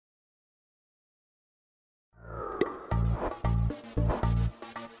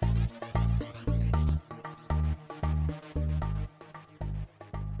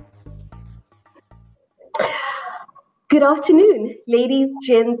Good afternoon, ladies,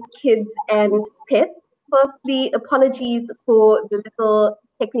 gents, kids, and pets. Firstly, apologies for the little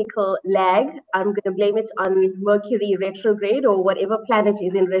technical lag. I'm going to blame it on Mercury retrograde or whatever planet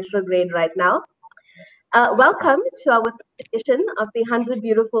is in retrograde right now. Welcome to our edition of the 100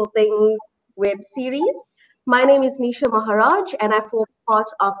 Beautiful Things web series. My name is Nisha Maharaj, and I form part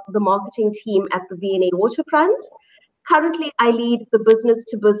of the marketing team at the V&A Waterfront. Currently, I lead the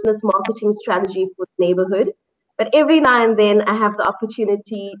business-to-business marketing strategy for the neighborhood. But every now and then, I have the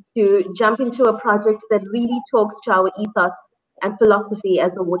opportunity to jump into a project that really talks to our ethos and philosophy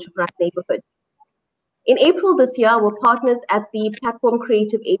as a waterfront neighborhood. In April this year, our partners at the Platform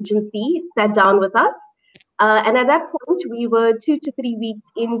Creative Agency sat down with us. And at that point, we were 2 to 3 weeks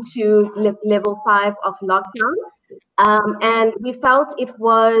into level 5 of lockdown. And we felt it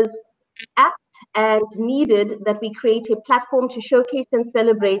was apt and needed that we create a platform to showcase and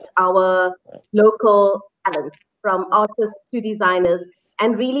celebrate our local talent, from artists to designers,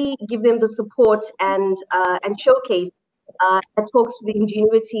 and really give them the support and showcase that talks to the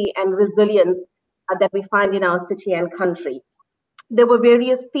ingenuity and resilience that we find in our city and country. There were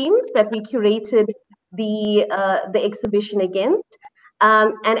various themes that we curated the exhibition against.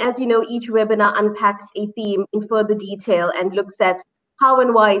 And as you know, each webinar unpacks a theme in further detail and looks at how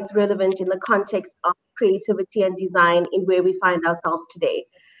and why it's relevant in the context of creativity and design in where we find ourselves today.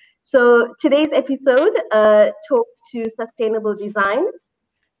 So today's episode talks to sustainable design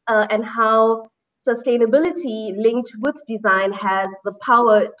and how sustainability linked with design has the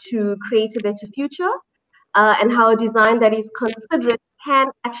power to create a better future, and how a design that is considerate can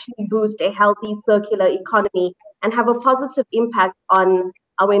actually boost a healthy circular economy and have a positive impact on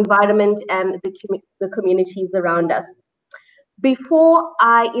our environment and the communities around us. Before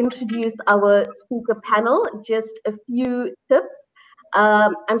I introduce our speaker panel, just a few tips.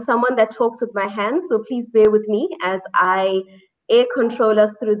 I'm someone that talks with my hands, so please bear with me as I air control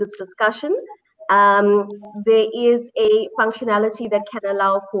us through this discussion. There is a functionality that can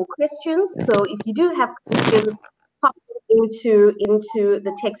allow for questions. So if you do have questions, pop into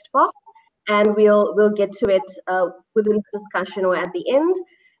the text box, and we'll get to it within the discussion or at the end.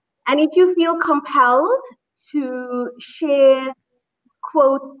 And if you feel compelled to share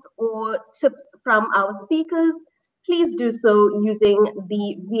quotes or tips from our speakers, please do so using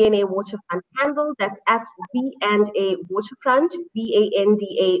the V&A Waterfront handle. That's at V&A Waterfront,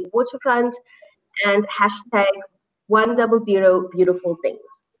 V-A-N-D-A Waterfront, and hashtag 100 Beautiful Things.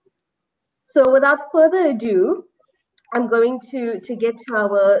 So without further ado, I'm going to get to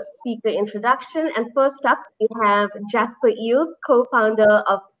our speaker introduction. And first up, we have Jasper Eales, co-founder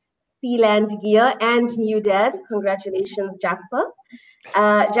of Sealand Gear and new dad. Congratulations, Jasper.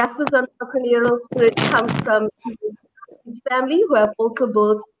 Jasper's entrepreneurial spirit comes from his family, who have also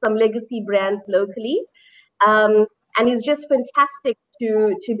built some legacy brands locally. And it's just fantastic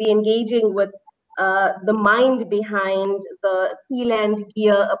to be engaging with the mind behind the Sealand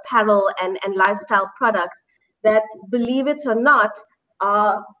gear, apparel, and lifestyle products that, believe it or not,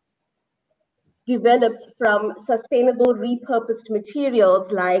 are developed from sustainable repurposed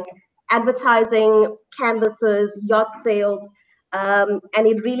materials like advertising, canvases, yacht sails, and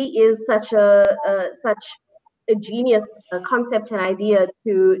it really is such a genius concept and idea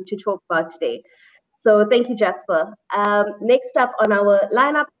to talk about today. So thank you, Jasper. Next up on our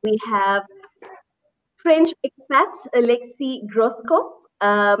lineup, we have French expat Alexis Grosco,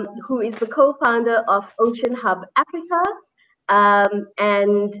 who is the co-founder of Ocean Hub Africa.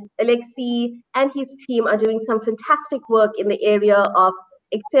 And Alexis and his team are doing some fantastic work in the area of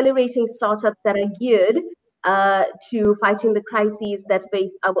accelerating startups that are geared to fighting the crises that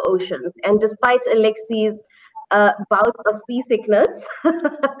face our oceans. And despite Alexis' bouts of seasickness,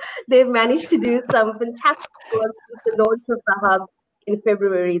 they've managed to do some fantastic work with the launch of the hub in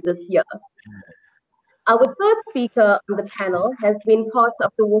February this year. Our third speaker on the panel has been part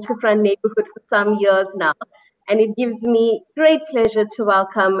of the waterfront neighborhood for some years now, and it gives me great pleasure to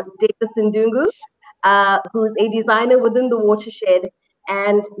welcome Davis Ndungu, who's a designer within the watershed.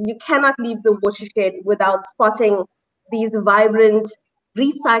 And you cannot leave the watershed without spotting these vibrant,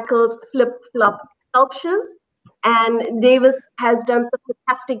 recycled flip-flop sculptures. And Davis has done some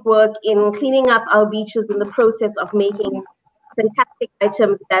fantastic work in cleaning up our beaches in the process of making fantastic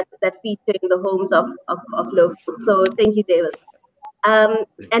items that feature in the homes of locals. So thank you, Davis.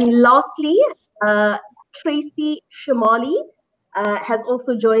 And lastly, Tracy Shamali has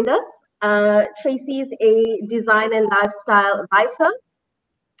also joined us. Tracy is a design and lifestyle writer.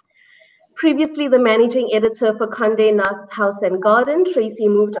 Previously the managing editor for Condé Nast House and Garden, Tracy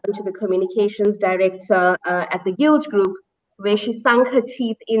moved on to the communications director at the Guild Group, where she sunk her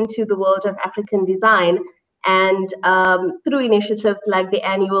teeth into the world of African design And through initiatives like the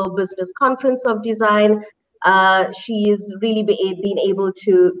annual Business Conference of Design, she's really been able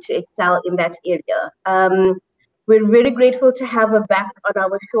to excel in that area. We're very grateful to have her back on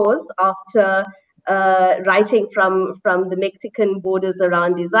our shores after writing from the Mexican borders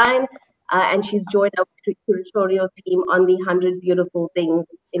around design. And she's joined our curatorial team on the 100 Beautiful Things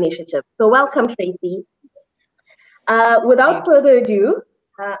initiative. So welcome, Tracy. Without further ado,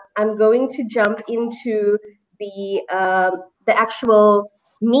 I'm going to jump into the actual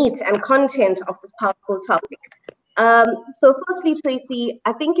meat and content of this powerful topic. So firstly, Tracy,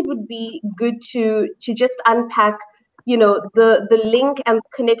 I think it would be good to just unpack, the link and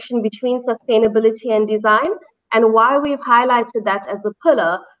connection between sustainability and design, and why we've highlighted that as a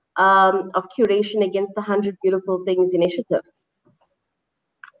pillar of curation against the 100 Beautiful Things initiative.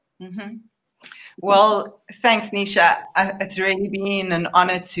 Mm-hmm. Well, thanks, Nisha. It's really been an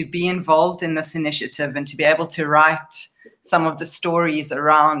honor to be involved in this initiative and to be able to write some of the stories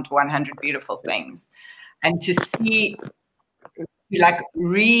around 100 Beautiful Things, and to see, like,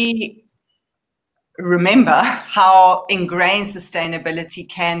 remember how ingrained sustainability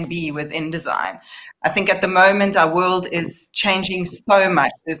can be within design. I think at the moment our world is changing so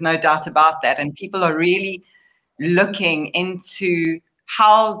much. There's no doubt about that. And people are really looking into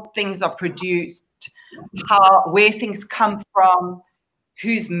how things are produced, where things come from,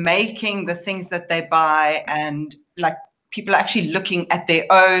 who's making the things that they buy, and like people are actually looking at their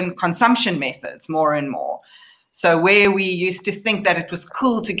own consumption methods more and more. So where we used to think that it was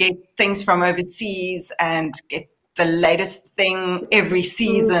cool to get things from overseas and get the latest thing every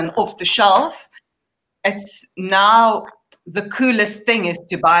season off the shelf, it's now the coolest thing is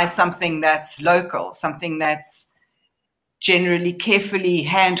to buy something that's local, something that's generally carefully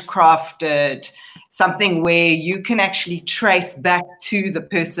handcrafted, something where you can actually trace back to the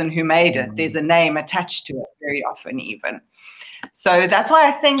person who made it. There's a name attached to it very often even. So that's why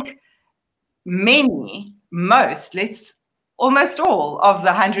I think almost all of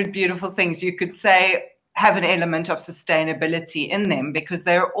the 100 Beautiful Things, you could say, have an element of sustainability in them, because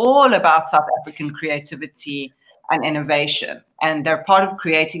they're all about South African creativity and innovation, and they're part of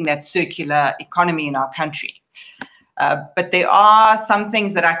creating that circular economy in our country. But there are some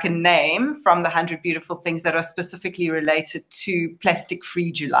things that I can name from the 100 Beautiful Things that are specifically related to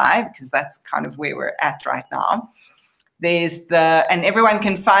Plastic-Free July, because that's kind of where we're at right now. And everyone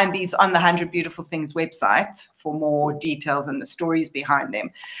can find these on the 100 Beautiful Things website for more details and the stories behind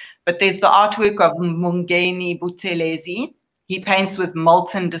them. But there's the artwork of Mungeni Buthelezi. He paints with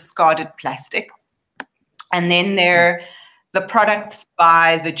molten discarded plastic. And then there are the products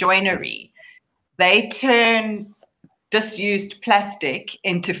by the joinery. They turn disused plastic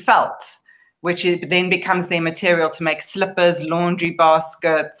into felt, which then becomes their material to make slippers, laundry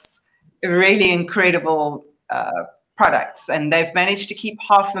baskets, really incredible products. And they've managed to keep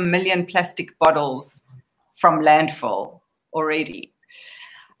 500,000 plastic bottles from landfill already.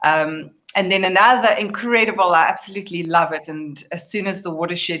 And then another incredible, I absolutely love it. And as soon as the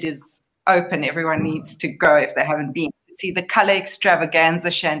watershed is open, everyone needs to go, if they haven't been, to see the color extravaganza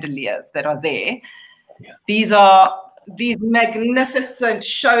chandeliers that are there. Yeah. These are these magnificent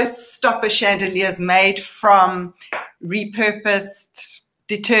showstopper chandeliers made from repurposed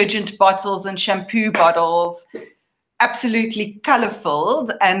detergent bottles and shampoo bottles, absolutely colorful,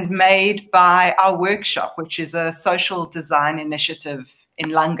 and made by our workshop, which is a social design initiative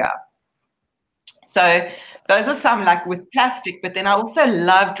in Langa. So those are some, like, with plastic. But then I also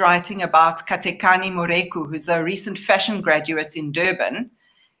loved writing about Katekani Moreku, who's a recent fashion graduate in Durban.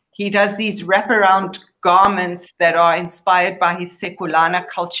 He does these wraparound garments that are inspired by his Sepulana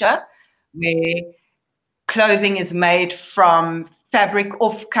culture, where clothing is made from fabric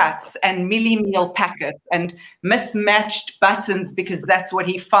offcuts and milli-meal packets and mismatched buttons, because that's what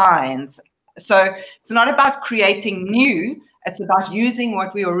he finds. So it's not about creating new, it's about using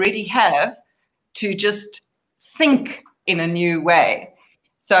what we already have to just think in a new way.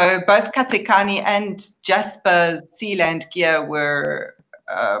 So both Katekani and Jasper's Sealand gear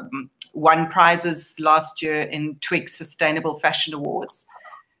won prizes last year in Twig's Sustainable Fashion Awards.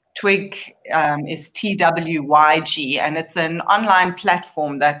 Twig is TWYG, and it's an online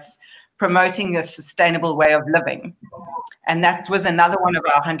platform that's promoting a sustainable way of living. And that was another one of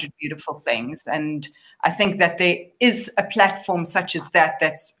our 100 Beautiful Things. And I think that there is a platform such as that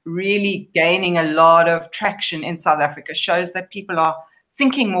that's really gaining a lot of traction in South Africa, shows that people are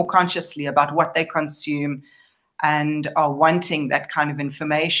thinking more consciously about what they consume and are wanting that kind of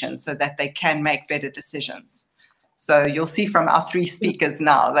information so that they can make better decisions. So you'll see from our three speakers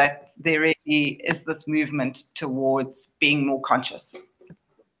now that there really is this movement towards being more conscious.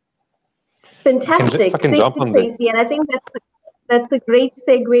 Fantastic. Thank you, Tracy. And I think that's a great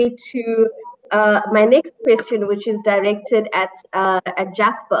segue to my next question, which is directed at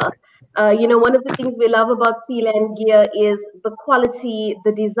Jasper. One of the things we love about Sealand gear is the quality,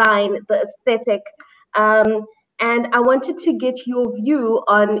 the design, the aesthetic. And I wanted to get your view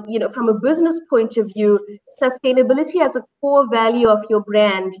on, from a business point of view, sustainability as a core value of your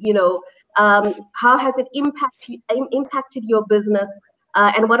brand. How has it impacted your business?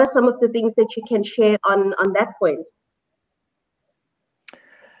 And what are some of the things that you can share on that point?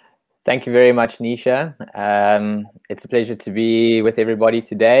 Thank you very much, Nisha. It's a pleasure to be with everybody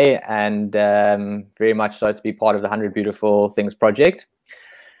today, and very much so to be part of the 100 Beautiful Things project.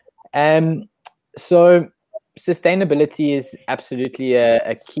 So sustainability is absolutely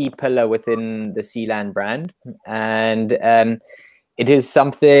a key pillar within the Sealand brand, and it is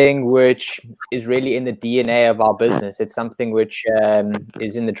something which is really in the DNA of our business. It's something which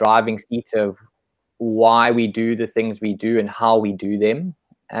is in the driving seat of why we do the things we do and how we do them.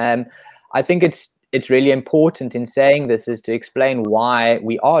 I think it's really important in saying this is to explain why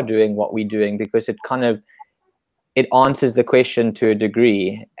we are doing what we're doing, because it answers the question to a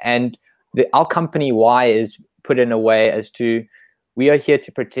degree. And our company why is put in a way as to, we are here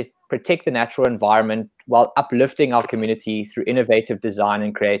to protect the natural environment while uplifting our community through innovative design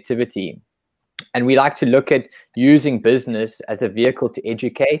and creativity. And we like to look at using business as a vehicle to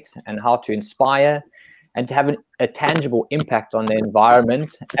educate and how to inspire and to have a tangible impact on the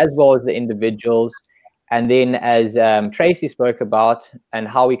environment as well as the individuals. And then, as Tracy spoke about, and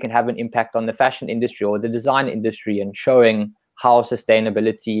how we can have an impact on the fashion industry or the design industry, and showing how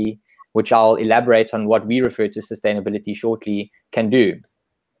sustainability, which I'll elaborate on what we refer to sustainability shortly, can do.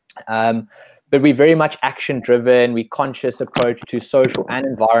 But we're very much action-driven. We're conscious approach to social and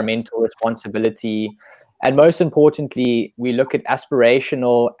environmental responsibility. And most importantly, we look at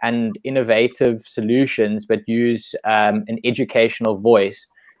aspirational and innovative solutions, but use an educational voice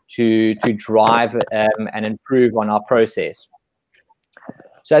to drive and improve on our process.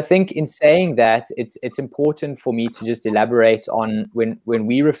 So I think in saying that, it's important for me to just elaborate on when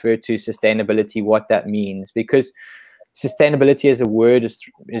we refer to sustainability, what that means, because sustainability as a word is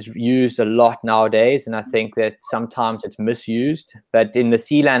used a lot nowadays, and I think that sometimes it's misused. But in the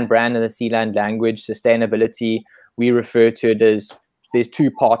Sealand brand and the Sealand language, sustainability, we refer to it as, there's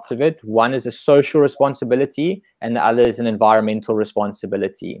two parts of it. One is a social responsibility, and the other is an environmental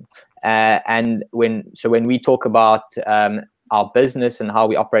responsibility. And when we talk about our business and how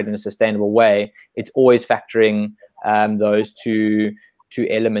we operate in a sustainable way, it's always factoring those two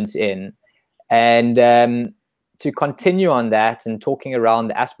elements in. And to continue on that and talking around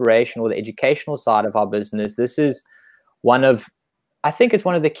the aspirational, the educational side of our business, this is I think it's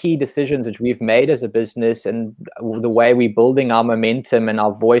one of the key decisions which we've made as a business, and the way we're building our momentum and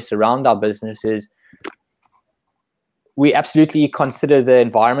our voice around our business is we absolutely consider the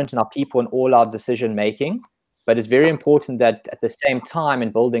environment and our people in all our decision making. But it's very important that at the same time,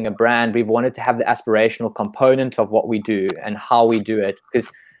 in building a brand, we've wanted to have the aspirational component of what we do and how we do it, because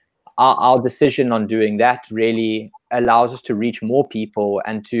our decision on doing that really allows us to reach more people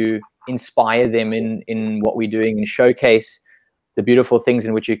and to inspire them in what we're doing, and showcase the beautiful things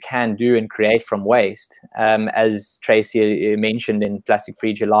in which you can do and create from waste, as Tracy mentioned in Plastic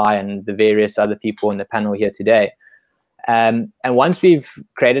Free July and the various other people in the panel here today. And once we've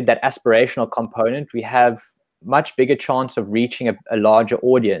created that aspirational component, we have much bigger chance of reaching a larger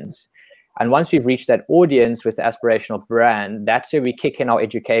audience. And once we've reached that audience with the aspirational brand, that's where we kick in our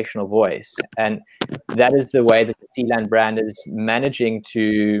educational voice. And that is the way that the Sealand brand is managing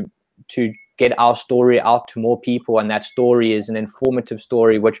to get our story out to more people. And that story is an informative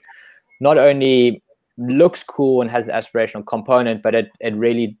story, which not only looks cool and has the aspirational component, but it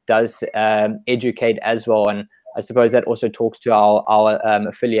really does educate as well. And I suppose that also talks to our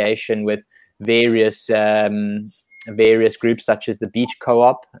affiliation with various groups such as the Beach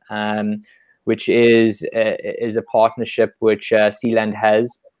Co-op, which is a partnership which Sealand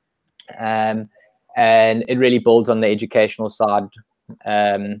has, and it really builds on the educational side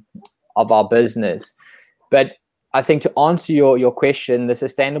of our business. But I think to answer your question, the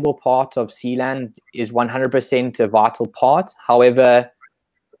sustainable part of Sealand is 100% a vital part. However,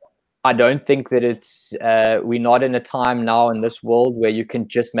 I don't think that it's we're not in a time now in this world where you can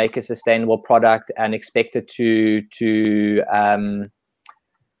just make a sustainable product and expect it to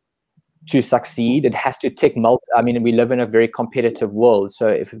succeed. It has to tick I mean, we live in a very competitive world. So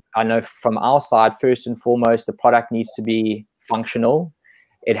if I know from our side, first and foremost, the product needs to be functional.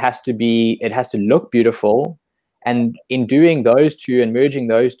 It has to look beautiful, And in doing those two and merging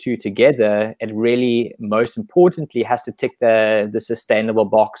those two together, it really, most importantly, has to tick the sustainable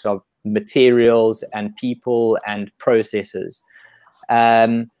box of materials and people and processes.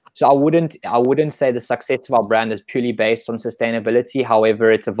 So I wouldn't say the success of our brand is purely based on sustainability.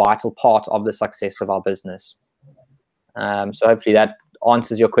 However, it's a vital part of the success of our business. So hopefully that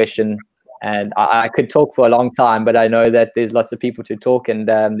answers your question. And I could talk for a long time, but I know that there's lots of people to talk, and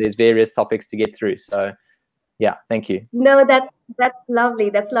there's various topics to get through. So yeah, thank you. No, that's lovely.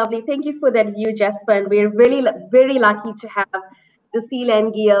 That's lovely. Thank you for that view, Jasper. And we're really very lucky to have the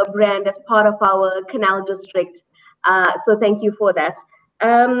Sealand gear brand as part of our canal district. So thank you for that.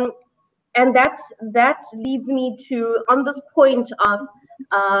 And that leads me to, on this point of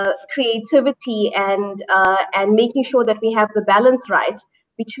creativity and making sure that we have the balance right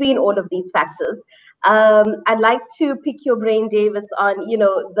between all of these factors. I'd like to pick your brain, Davis, on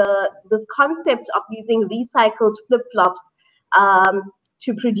this concept of using recycled flip-flops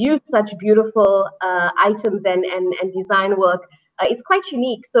to produce such beautiful items and design work. It's quite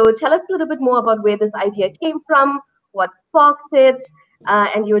unique. So tell us a little bit more about where this idea came from, what sparked it,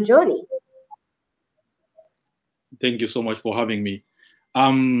 and your journey. Thank you so much for having me.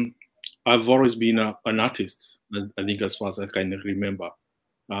 I've always been an artist, I think, as far as I can remember.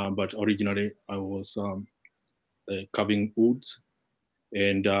 But originally, I was carving woods,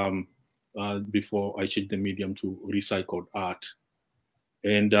 and before I changed the medium to recycled art.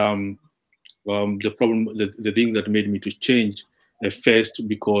 And the problem, the thing that made me to change first,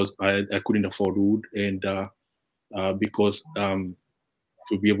 because I couldn't afford wood, and because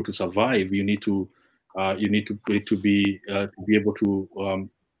to be able to survive, you need to be able to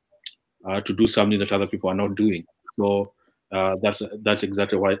do something that other people are not doing. So that's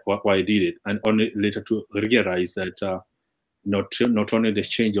exactly why I did it, and only later to realize that not only the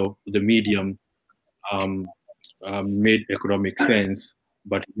change of the medium made economic sense,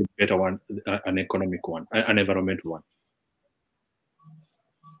 but a better one, an economic one, an environmental one.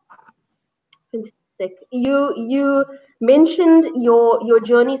 Fantastic. You mentioned your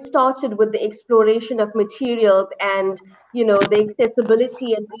journey started with the exploration of materials and the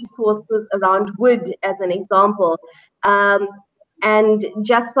accessibility and resources around wood, as an example. And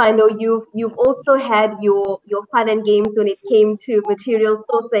Jasper, I know you've also had your fun and games when it came to material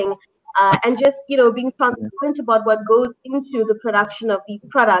sourcing, and just being transparent about what goes into the production of these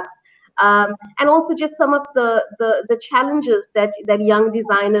products, and also just some of the challenges that young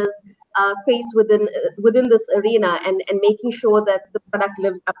designers face within this arena, and making sure that the product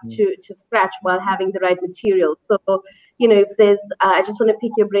lives up to scratch while having the right material. So if there's, I just want to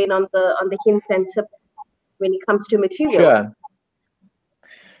pick your brain on the hints and tips when it comes to material.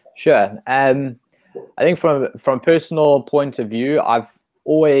 Sure. I think from a personal point of view, I've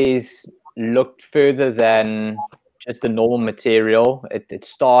always looked further than just the normal material. It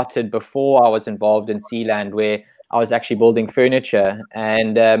started before I was involved in Sealand, where I was actually building furniture,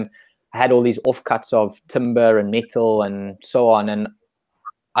 and I had all these offcuts of timber and metal and so on. And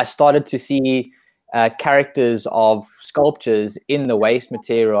I started to see characters of sculptures in the waste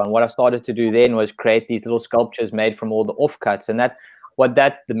material. And what I started to do then was create these little sculptures made from all the offcuts. And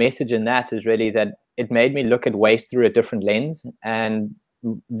the message in that is really that it made me look at waste through a different lens. And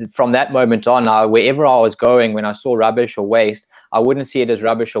from that moment on, wherever I was going, when I saw rubbish or waste, I wouldn't see it as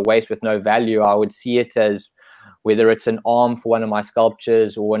rubbish or waste with no value. I would see it as, whether it's an arm for one of my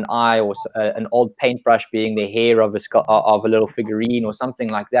sculptures, or an eye, or an old paintbrush being the hair of a little figurine or something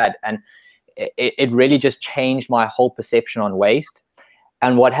like that. And it really just changed my whole perception on waste.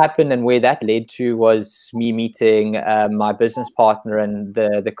 And what happened and where that led to was me meeting my business partner and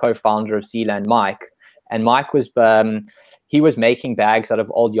the co-founder of Sealand, Mike. And Mike was he was making bags out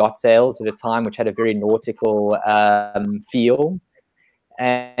of old yacht sails at a time, which had a very nautical feel.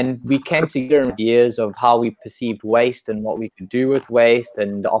 And we came together in ideas of how we perceived waste and what we could do with waste,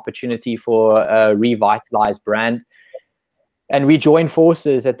 and the opportunity for a revitalized brand. And we joined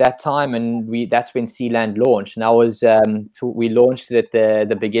forces at that time, and that's when Sealand launched. And we launched it at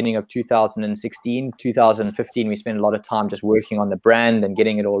the beginning of 2016. 2015, we spent a lot of time just working on the brand and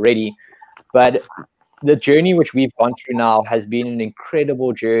getting it all ready. But the journey which we've gone through now has been an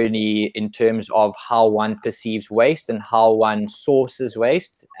incredible journey in terms of how one perceives waste, and how one sources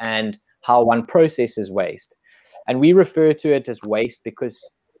waste, and how one processes waste. And we refer to it as waste because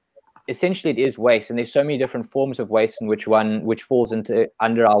essentially it is waste, and there's so many different forms of waste in which falls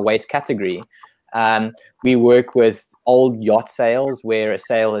under our waste category. We work with old yacht sails, where a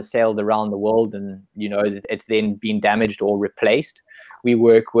sail has sailed around the world and it's then been damaged or replaced. We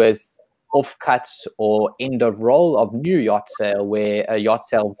work with offcuts or end of roll of new yacht sail, where a yacht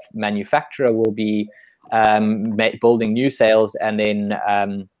sail manufacturer will be building new sails, and then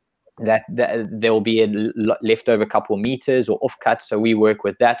that there will be a leftover couple meters or offcuts. So we work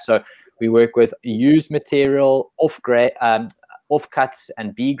with that. So we work with used material, offcuts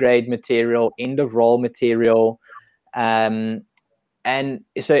and B grade material, end of roll material, and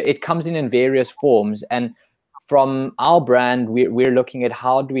so it comes in various forms. And from our brand, we're looking at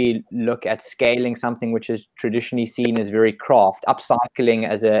how do we look at scaling something which is traditionally seen as very craft. Upcycling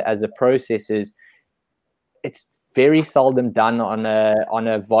as a process it's very seldom done on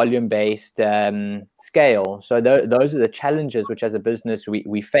a volume-based scale. So those are the challenges which as a business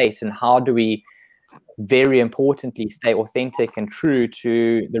we face, and how do we very importantly stay authentic and true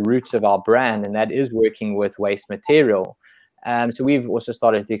to the roots of our brand, and that is working with waste material. So we've also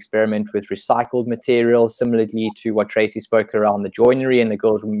started to experiment with recycled material, similarly to what Tracy spoke around the joinery and the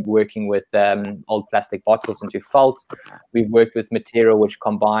girls working with old plastic bottles into felt. We've worked with material which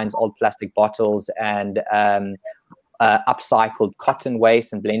combines old plastic bottles and upcycled cotton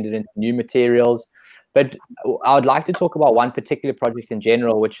waste and blended into new materials. But I would like to talk about one particular project in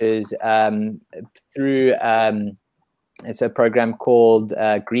general, which is through it's a program called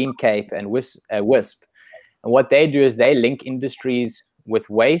Green Cape and WISP. And what they do is they link industries with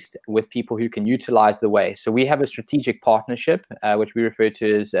waste with people who can utilize the waste. So we have a strategic partnership, which we refer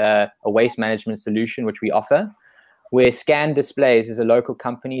to as a waste management solution, which we offer, where Scan Displays is a local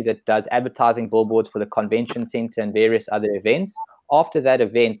company that does advertising billboards for the convention center and various other events. After that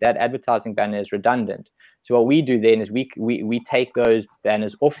event, that advertising banner is redundant. So what we do then is we take those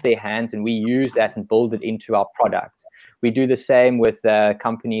banners off their hands and we use that and build it into our product. We do the same with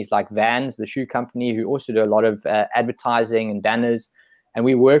companies like Vans, the shoe company, who also do a lot of advertising and banners. And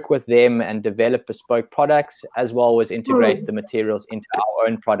we work with them and develop bespoke products, as well as integrate the materials into our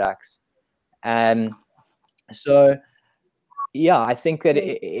own products. So, yeah, I think that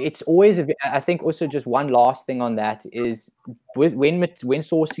it's always, I think also just one last thing on that is when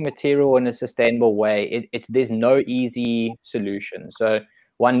sourcing material in a sustainable way, there's no easy solution. So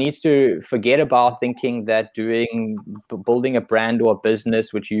one needs to forget about thinking that building a brand or a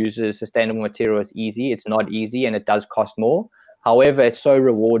business which uses sustainable material is easy. It's not easy, and it does cost more. However, it's so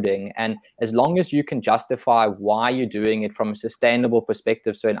rewarding. And as long as you can justify why you're doing it from a sustainable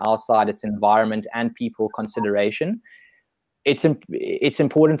perspective, so in our side, it's environment and people consideration, it's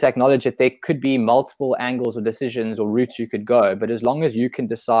important to acknowledge that there could be multiple angles or decisions or routes you could go. But as long as you can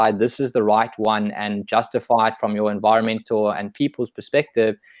decide this is the right one and justify it from your environmental and people's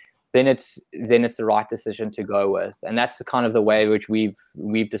perspective, then it's the right decision to go with. And that's the kind of the way which we've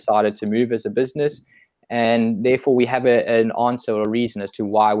decided to move as a business. And therefore, we have an answer or a reason as to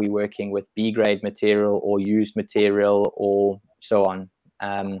why we're working with B-grade material or used material or so on.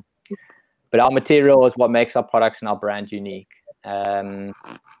 But our material is what makes our products and our brand unique.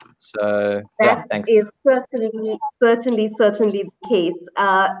 So yeah, thanks. That is certainly the case.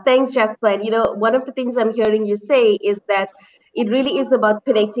 Thanks, Jasper. And one of the things I'm hearing you say is that it really is about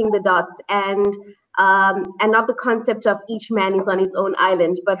connecting the dots and not the concept of each man is on his own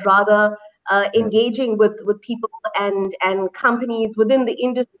island, but rather engaging with people and companies within the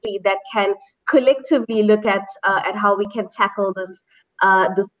industry that can collectively look at how we can tackle this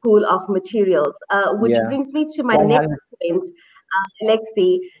pool of materials, which brings me to my next point,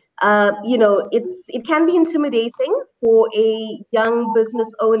 Lexi. It can be intimidating for a young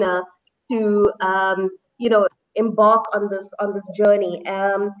business owner to embark on this journey.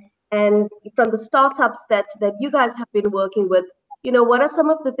 And from the startups that you guys have been working with, what are some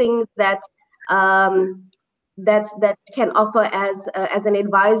of the things that can offer as an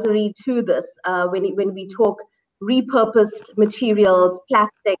advisory to this when we talk repurposed materials,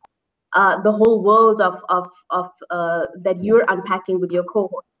 plastic, the whole world of that you're unpacking with your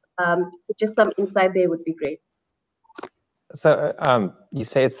cohort? Just some insight there would be great. So you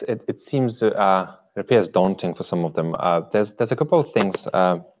say it seems it appears daunting for some of them. There's a couple of things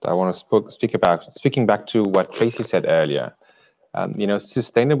that I want to speak about. Speaking back to what Tracy said earlier,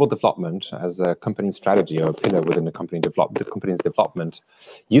 sustainable development as a company strategy or a pillar within the company's development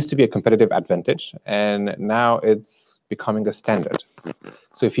used to be a competitive advantage, and now it's becoming a standard.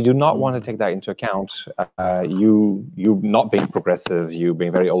 So if you do not want to take that into account, you not being progressive, you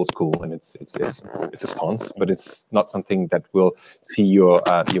being very old school, and it's a stance, but it's not something that will see your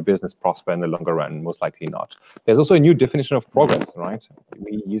business prosper in the longer run. Most likely not. There's also a new definition of progress, right?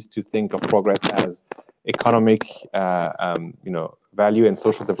 We used to think of progress as economic value and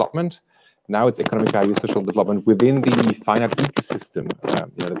social development. Now it's economic value, social development within the finite ecosystem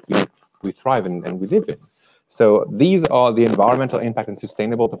that we thrive in and we live in. So these are the environmental impact and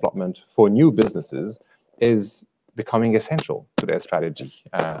sustainable development for new businesses is becoming essential to their strategy,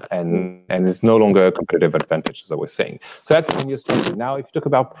 and it's no longer a competitive advantage, as I was saying. So that's when you're structured. Now, if you talk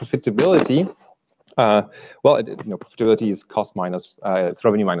about profitability, well, profitability is cost minus it's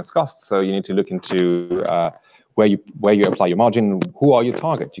revenue minus cost. So you need to look into where you apply your margin. Who are your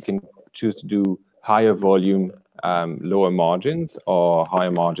target? You can choose to do higher volume, lower margins, or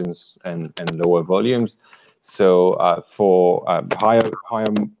higher margins and lower volumes. So for higher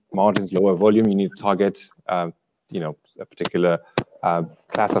margins, lower volume, you need to target a particular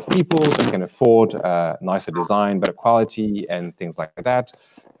class of people that can afford nicer design, better quality, and things like that.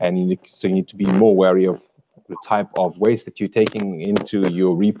 And so you need to be more wary of the type of waste that you're taking into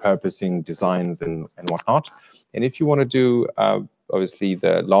your repurposing designs and whatnot. And if you want to do obviously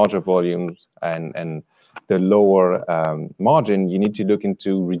the larger volumes and the lower margin, you need to look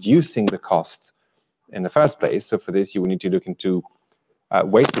into reducing the costs in the first place. So for this, you will need to look into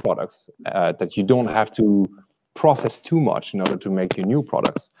waste products that you don't have to process too much in order to make your new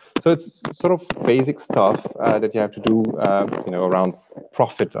products. So it's sort of basic stuff that you have to do, around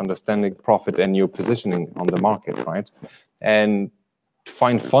profit, understanding profit and your positioning on the market, right? And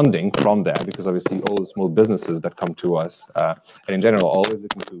find funding from there, because obviously all the small businesses that come to us, and in general, always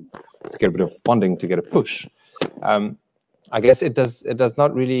looking to get a bit of funding to get a push. I guess it does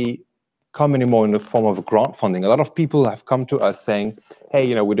not really come anymore in the form of grant funding. A lot of people have come to us saying,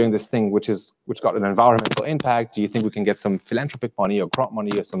 hey, we're doing this thing which got an environmental impact. Do you think we can get some philanthropic money or grant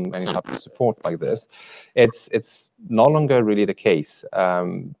money or any type of support like this? It's no longer really the case,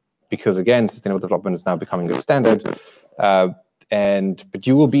 because again, sustainable development is now becoming a standard. But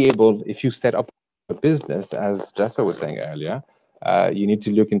you will be able, if you set up a business, as Jasper was saying earlier, you need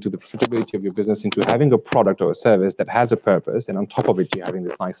to look into the profitability of your business, into having a product or a service that has a purpose, and on top of it, you're having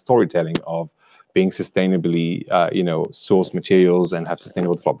this nice storytelling of being sustainably, source materials and have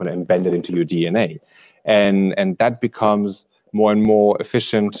sustainable development embedded into your DNA, and that becomes more and more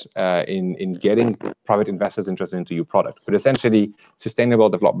efficient in getting private investors interested into your product. But essentially, sustainable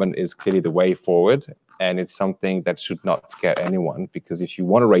development is clearly the way forward, and it's something that should not scare anyone, because if you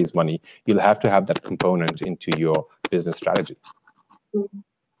want to raise money, you'll have to have that component into your business strategy.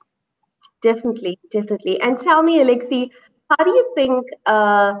 Definitely. And tell me, Alexi, how do you think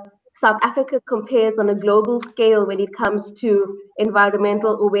South Africa compares on a global scale when it comes to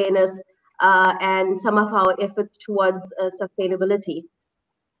environmental awareness and some of our efforts towards sustainability?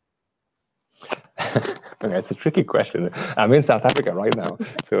 Okay, it's a tricky question. I'm in South Africa right now,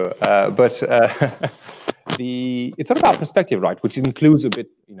 so it's all about perspective, right? Which includes a bit,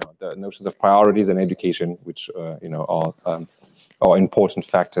 the notions of priorities and education, which are important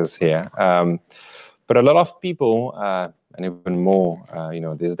factors here. But a lot of people, and even more,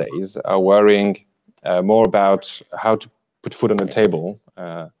 these days, are worrying more about how to put food on the table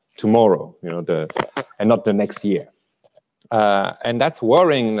tomorrow, and not the next year. And that's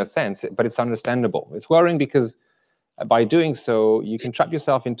worrying in a sense, but it's understandable. It's worrying because by doing so, you can trap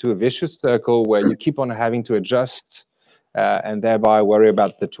yourself into a vicious circle where you keep on having to adjust and thereby worry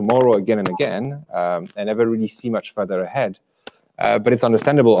about the tomorrow again and again, and never really see much further ahead. But it's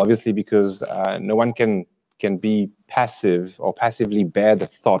understandable, obviously, because no one can be passive or passively bear the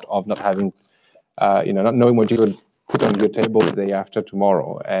thought of not having, not knowing what you will put on your table the day after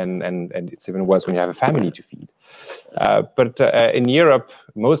tomorrow, and it's even worse when you have a family to feed. But in Europe,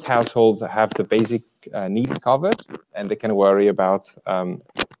 most households have the basic needs covered, and they can worry about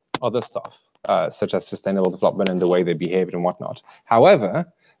other stuff, such as sustainable development and the way they behave and whatnot.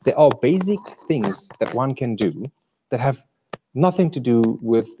 However, there are basic things that one can do that have nothing to do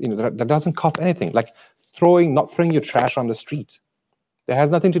with, that doesn't cost anything, like not throwing your trash on the street. That has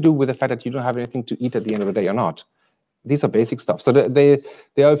nothing to do with the fact that you don't have anything to eat at the end of the day or not. These are basic stuff. So there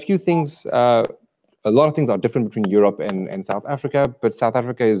are a few things, a lot of things are different between Europe and South Africa, but South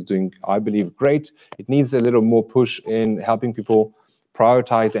Africa is doing, I believe, great. It needs a little more push in helping people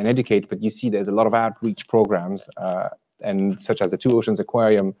prioritize and educate, but you see there's a lot of outreach programs, and such as the Two Oceans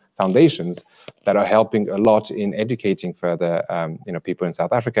Aquarium Foundations, that are helping a lot in educating further people in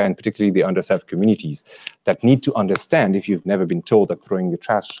South Africa, and particularly the underserved communities that need to understand, if you've never been told that throwing your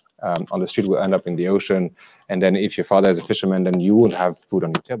trash on the street will end up in the ocean, and then if your father is a fisherman, then you won't have food on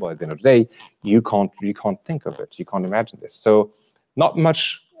your table at the end of the day. You can't think of it. You can't imagine this. So not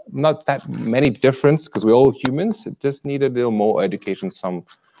that many difference, because we're all humans. It just need a little more education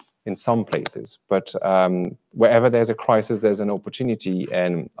in some places. But wherever there's a crisis, there's an opportunity,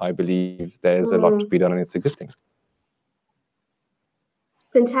 and I believe there's a lot to be done, and it's a good thing.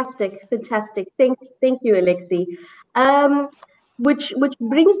 Fantastic. Thank you, Alexi. Which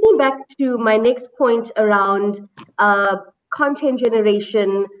brings me back to my next point around content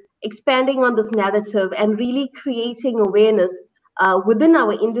generation expanding on this narrative and really creating awareness within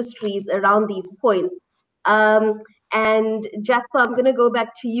our industries around these points. And Jasper, I'm going to go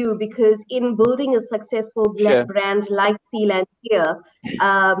back to you, because in building a successful Sure. brand like Sealand here,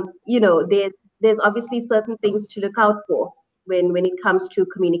 there's obviously certain things to look out for when it comes to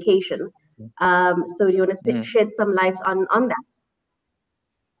communication. So do you want to shed some light on that?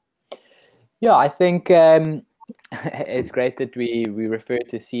 Yeah, I think it's great that we refer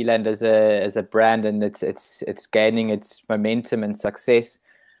to Sealand as a brand, and it's gaining its momentum and success.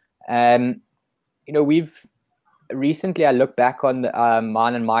 We've recently, I looked back on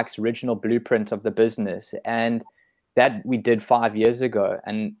mine and Mike's original blueprint of the business, and that we did 5 years ago,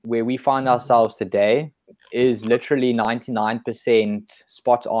 and where we find ourselves today is literally 99%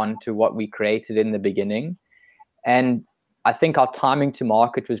 spot on to what we created in the beginning. And I think our timing to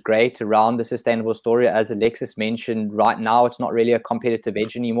market was great around the sustainable story. As Alexis mentioned, right now it's not really a competitive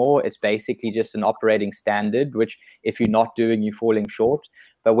edge anymore. It's basically just an operating standard, which if you're not doing, you're falling short.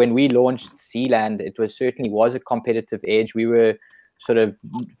 But when we launched Sealand, it certainly was a competitive edge. We were sort of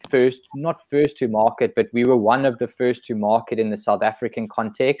not first to market, but we were one of the first to market in the South African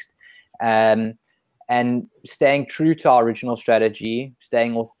context. And staying true to our original strategy,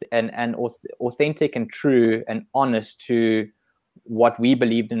 staying authentic and true and honest to what we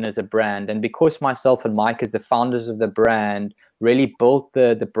believed in as a brand. And because myself and Mike, as the founders of the brand, really built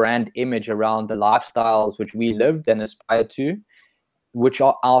the brand image around the lifestyles which we lived and aspired to, which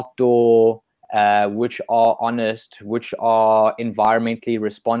are outdoor, which are honest, which are environmentally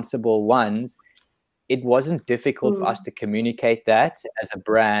responsible ones, it wasn't difficult for us to communicate that as a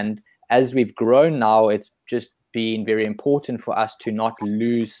brand. As we've grown now, it's just been very important for us to not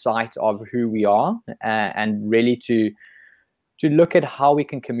lose sight of who we are, and really to look at how we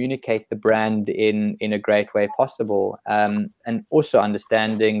can communicate the brand in a great way possible. And also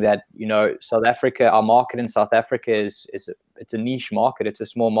understanding that, South Africa, our market in South Africa it's a niche market, it's a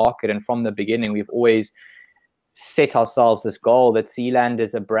small market. And from the beginning, we've always set ourselves this goal that Sealand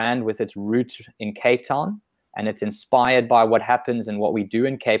is a brand with its roots in Cape Town, and it's inspired by what happens and what we do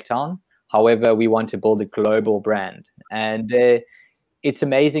in Cape Town. However, we want to build a global brand. And it's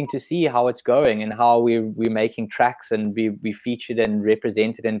amazing to see how it's going and how we're making tracks, and we featured and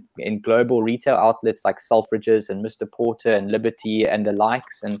represented in global retail outlets like Selfridges and Mr. Porter and Liberty and the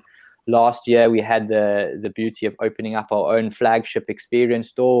likes. And last year, we had the beauty of opening up our own flagship experience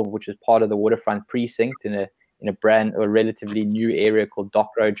store, which is part of the Waterfront precinct in a relatively new area called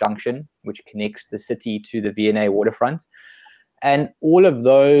Dock Road Junction, which connects the city to the V&A Waterfront. And all of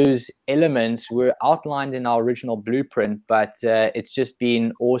those elements were outlined in our original blueprint, but it's just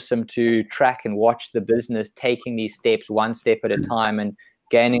been awesome to track and watch the business taking these steps one step at a time and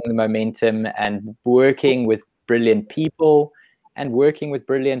gaining the momentum and working with brilliant people and working with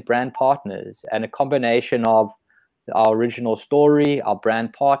brilliant brand partners, and a combination of our original story, our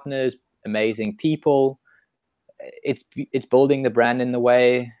brand partners, amazing people. It's building the brand in the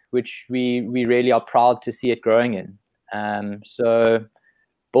way which we really are proud to see it growing in. So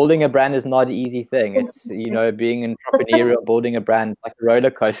building a brand is not an easy thing. It's, being entrepreneurial, building a brand like a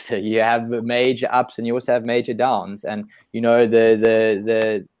roller coaster. You have major ups and you also have major downs. And,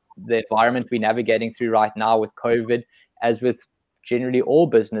 the environment we're navigating through right now with COVID, as with generally all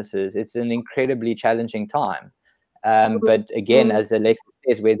businesses, it's an incredibly challenging time. But again, as Alexis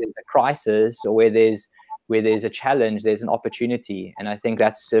says, where there's a crisis or where there's a challenge, there's an opportunity. And I think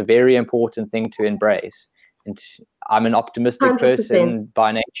that's a very important thing to embrace. And I'm an optimistic 100%. Person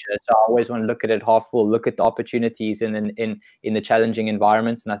by nature, so I always want to look at it half full, look at the opportunities in the challenging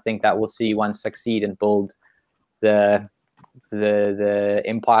environments, and I think that will see one succeed and build the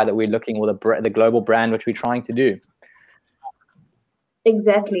empire that we're looking, or the global brand which we're trying to do.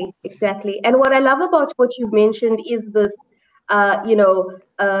 Exactly. And what I love about what you've mentioned is this, trial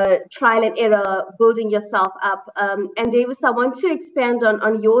and error, building yourself up. And Davis, I want to expand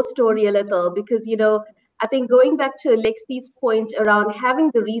on your story a little, because, I think going back to Alexi's point around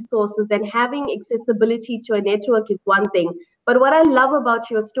having the resources and having accessibility to a network is one thing. But what I love about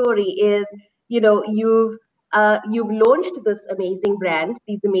your story is, you've launched this amazing brand,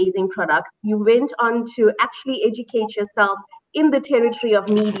 these amazing products. You went on to actually educate yourself in the territory of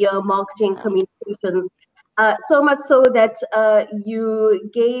media, marketing, communications. So much so that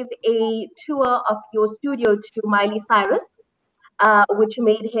you gave a tour of your studio to Miley Cyrus, which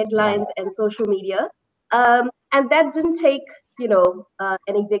made headlines and social media. And that didn't take, an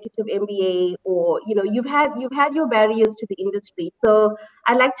executive MBA, or, you've had your barriers to the industry. So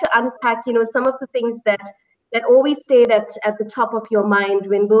I'd like to unpack, some of the things that, that always stayed at the top of your mind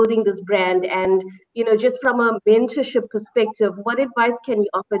when building this brand? And, you know, just from a mentorship perspective, what advice can you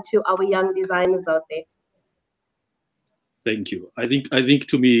offer to our young designers out there? Thank you. I think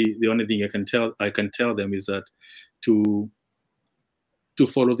to me, the only thing I can tell them is that to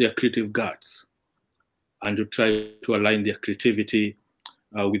follow their creative guts and to try to align their creativity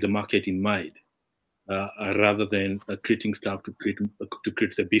with the market in mind, rather than creating stuff to create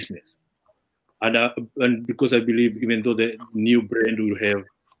the business. And because I believe, even though the new brand will have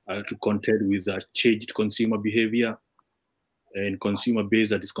to contend with changed consumer behavior and consumer base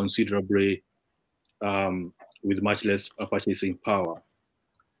that is considerably with much less purchasing power,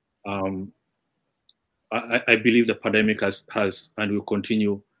 I believe the pandemic has and will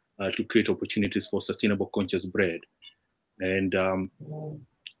continue to create opportunities for sustainable conscious bread. And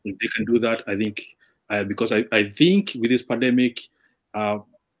if they can do that, I think, because I think with this pandemic,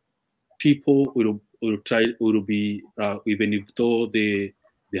 people will be, even if though they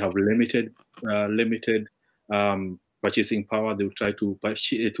have limited purchasing power, they will try to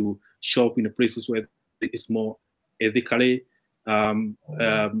shop in the places where it's more ethically,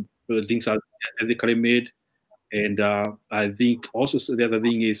 things are ethically made. And I think also, so the other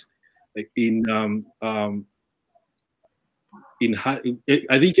thing is, like I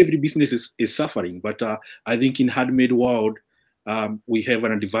think every business is suffering, but I think in handmade world, we have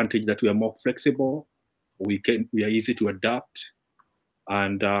an advantage that we are more flexible. We are easy to adapt,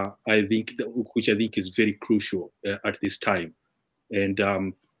 and I think which I think is very crucial at this time. And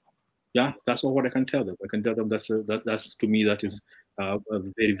yeah, that's all what I can tell them. I can tell them that's to me that is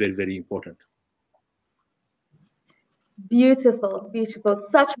very, very, very important. Beautiful, beautiful.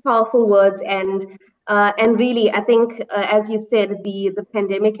 Such powerful words, and really, I think, as you said, the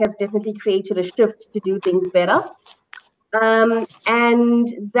pandemic has definitely created a shift to do things better. And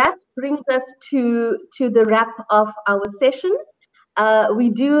that brings us to the wrap of our session. We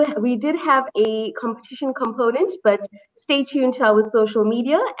did have a competition component, but stay tuned to our social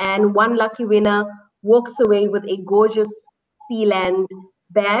media, and one lucky winner walks away with a gorgeous Sealand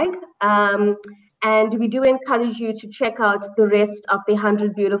bag. And we do encourage you to check out the rest of the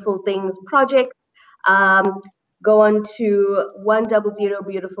 100 Beautiful Things project. Go on to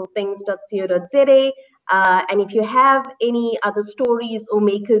 100beautifulthings.co.za. And if you have any other stories or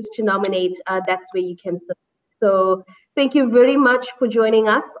makers to nominate, that's where you can submit. So thank you very much for joining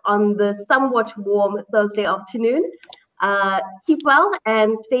us on the somewhat warm Thursday afternoon. Keep well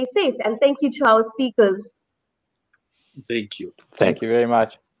and stay safe. And thank you to our speakers. Thank you. Thank you very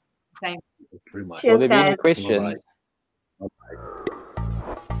much. Thank you very much. Cheers, Will there be any guys. questions? Bye-bye. Bye-bye.